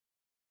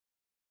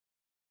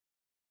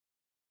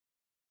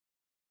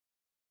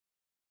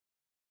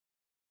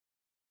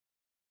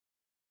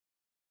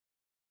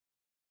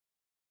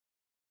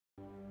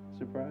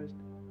Surprised?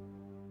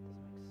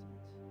 Doesn't make sense.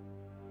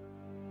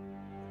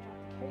 They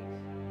dropped the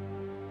case.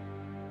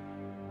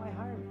 Why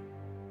hire me?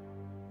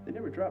 They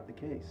never dropped the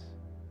case.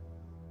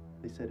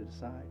 They set it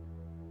aside.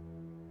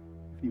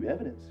 If new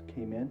evidence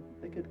came in,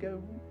 they could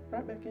go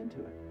right back into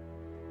it.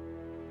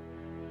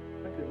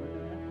 I could let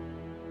that happen.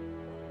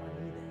 Why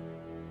me then?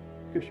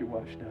 Because you're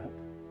washed up.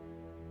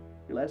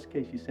 Your last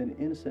case, you sent an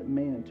innocent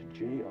man to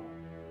jail.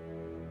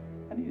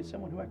 I needed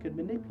someone who I could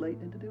manipulate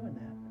into doing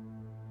that.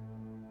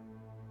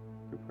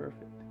 You're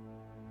perfect.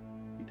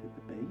 You took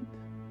the bait.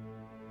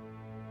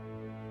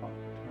 On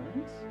the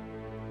turns.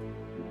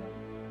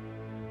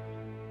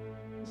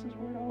 This is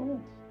where it all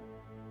ends.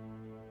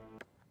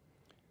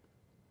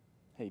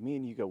 Hey, me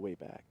and you go way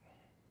back.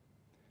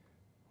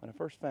 When I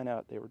first found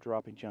out they were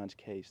dropping John's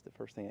case, the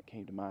first thing that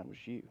came to mind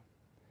was you.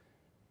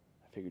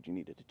 I figured you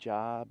needed a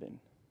job, and,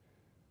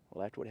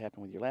 well, after what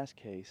happened with your last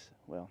case,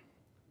 well,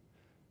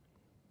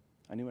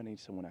 I knew I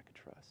needed someone I could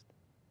trust.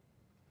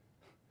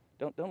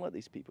 Don't let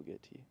these people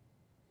get to you.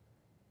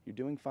 You're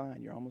doing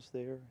fine. You're almost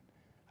there.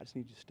 I just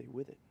need you to stay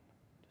with it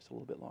just a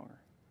little bit longer.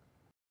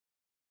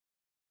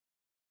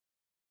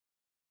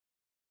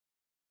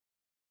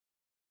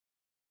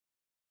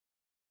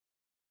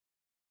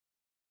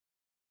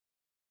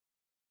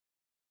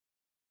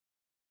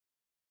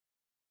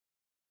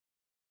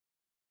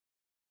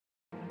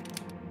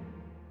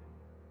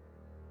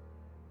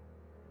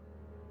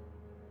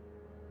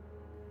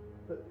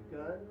 Put the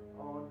gun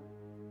on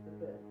the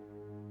bed.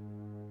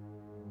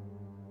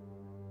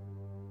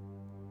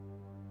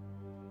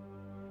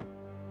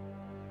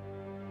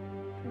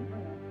 Turn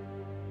around.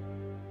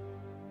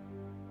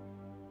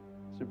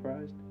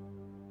 Surprised?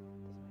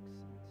 Doesn't make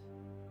sense.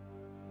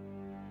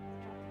 They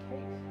dropped the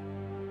case.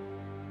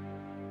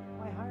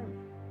 Why hire me?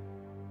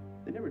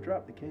 They never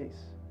dropped the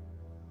case.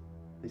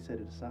 They set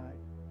it aside.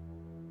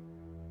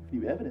 If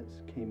new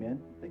evidence came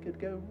in, they could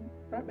go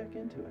right back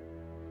into it.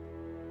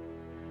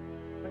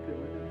 I could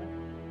let that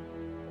happen.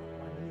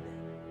 Why me then?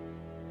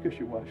 Because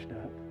you're washed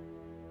up.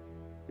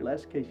 Your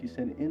last case, you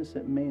sent an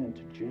innocent man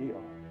to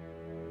jail.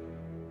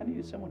 I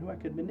needed someone who I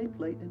could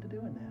manipulate into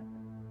doing that.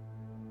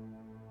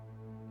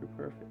 You're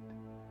perfect.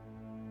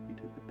 You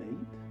took the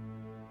bait.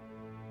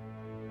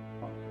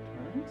 On the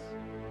turns.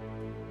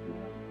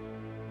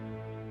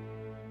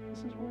 This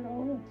is where it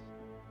all ends.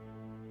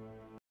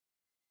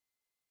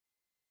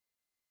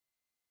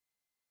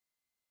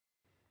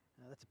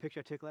 That's a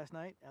picture I took last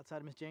night outside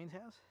of Miss Jane's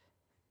house.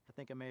 I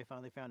think I may have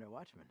finally found her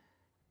watchman.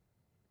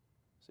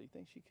 So you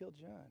think she killed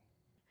John?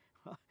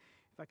 Well,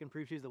 if I can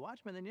prove she's the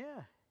watchman, then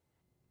yeah.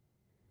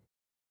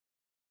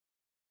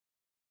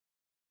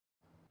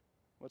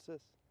 What's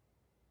this?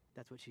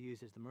 That's what she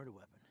used as the murder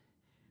weapon.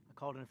 I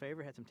called in a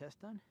favor, had some tests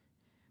done.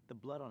 The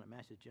blood on it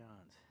matches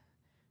John's.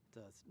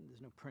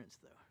 There's no prints,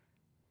 though.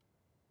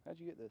 How'd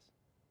you get this?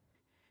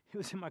 It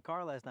was in my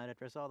car last night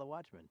after I saw the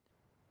watchman.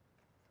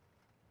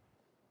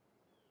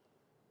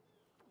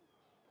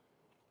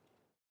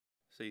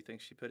 So you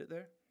think she put it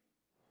there?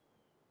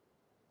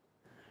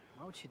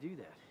 Why would she do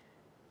that?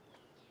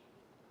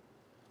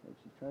 Maybe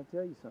she's trying to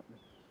tell you something.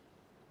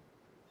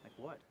 Like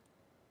what?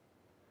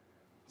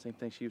 Same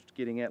thing she was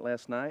getting at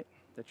last night,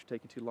 that you're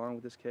taking too long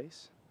with this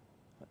case.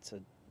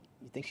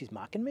 You think she's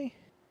mocking me?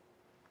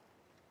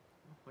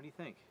 What do you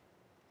think?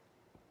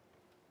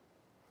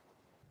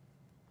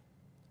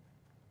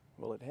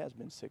 Well, it has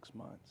been 6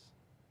 months.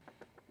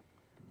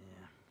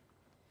 Yeah.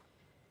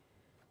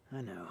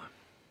 I know.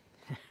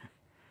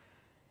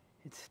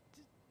 It's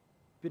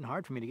been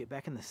hard for me to get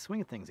back in the swing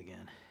of things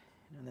again.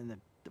 And then the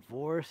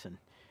divorce and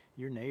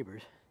your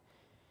neighbors.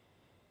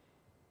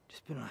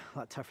 Just been a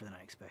lot tougher than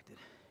I expected.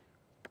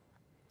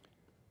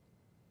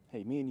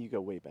 Hey, me and you go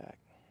way back.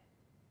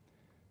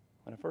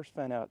 When I first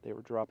found out they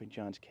were dropping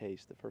John's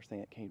case, the first thing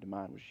that came to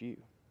mind was you.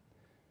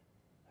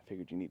 I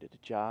figured you needed a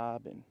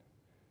job, and,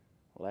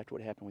 well, after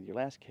what happened with your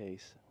last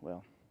case,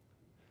 well,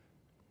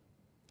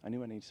 I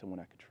knew I needed someone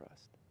I could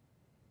trust.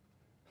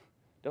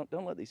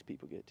 Don't let these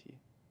people get to you.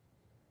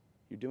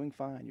 You're doing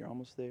fine. You're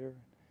almost there.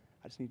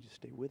 I just need you to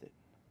stay with it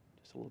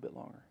just a little bit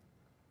longer.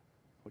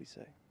 What do you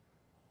say?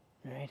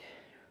 All right.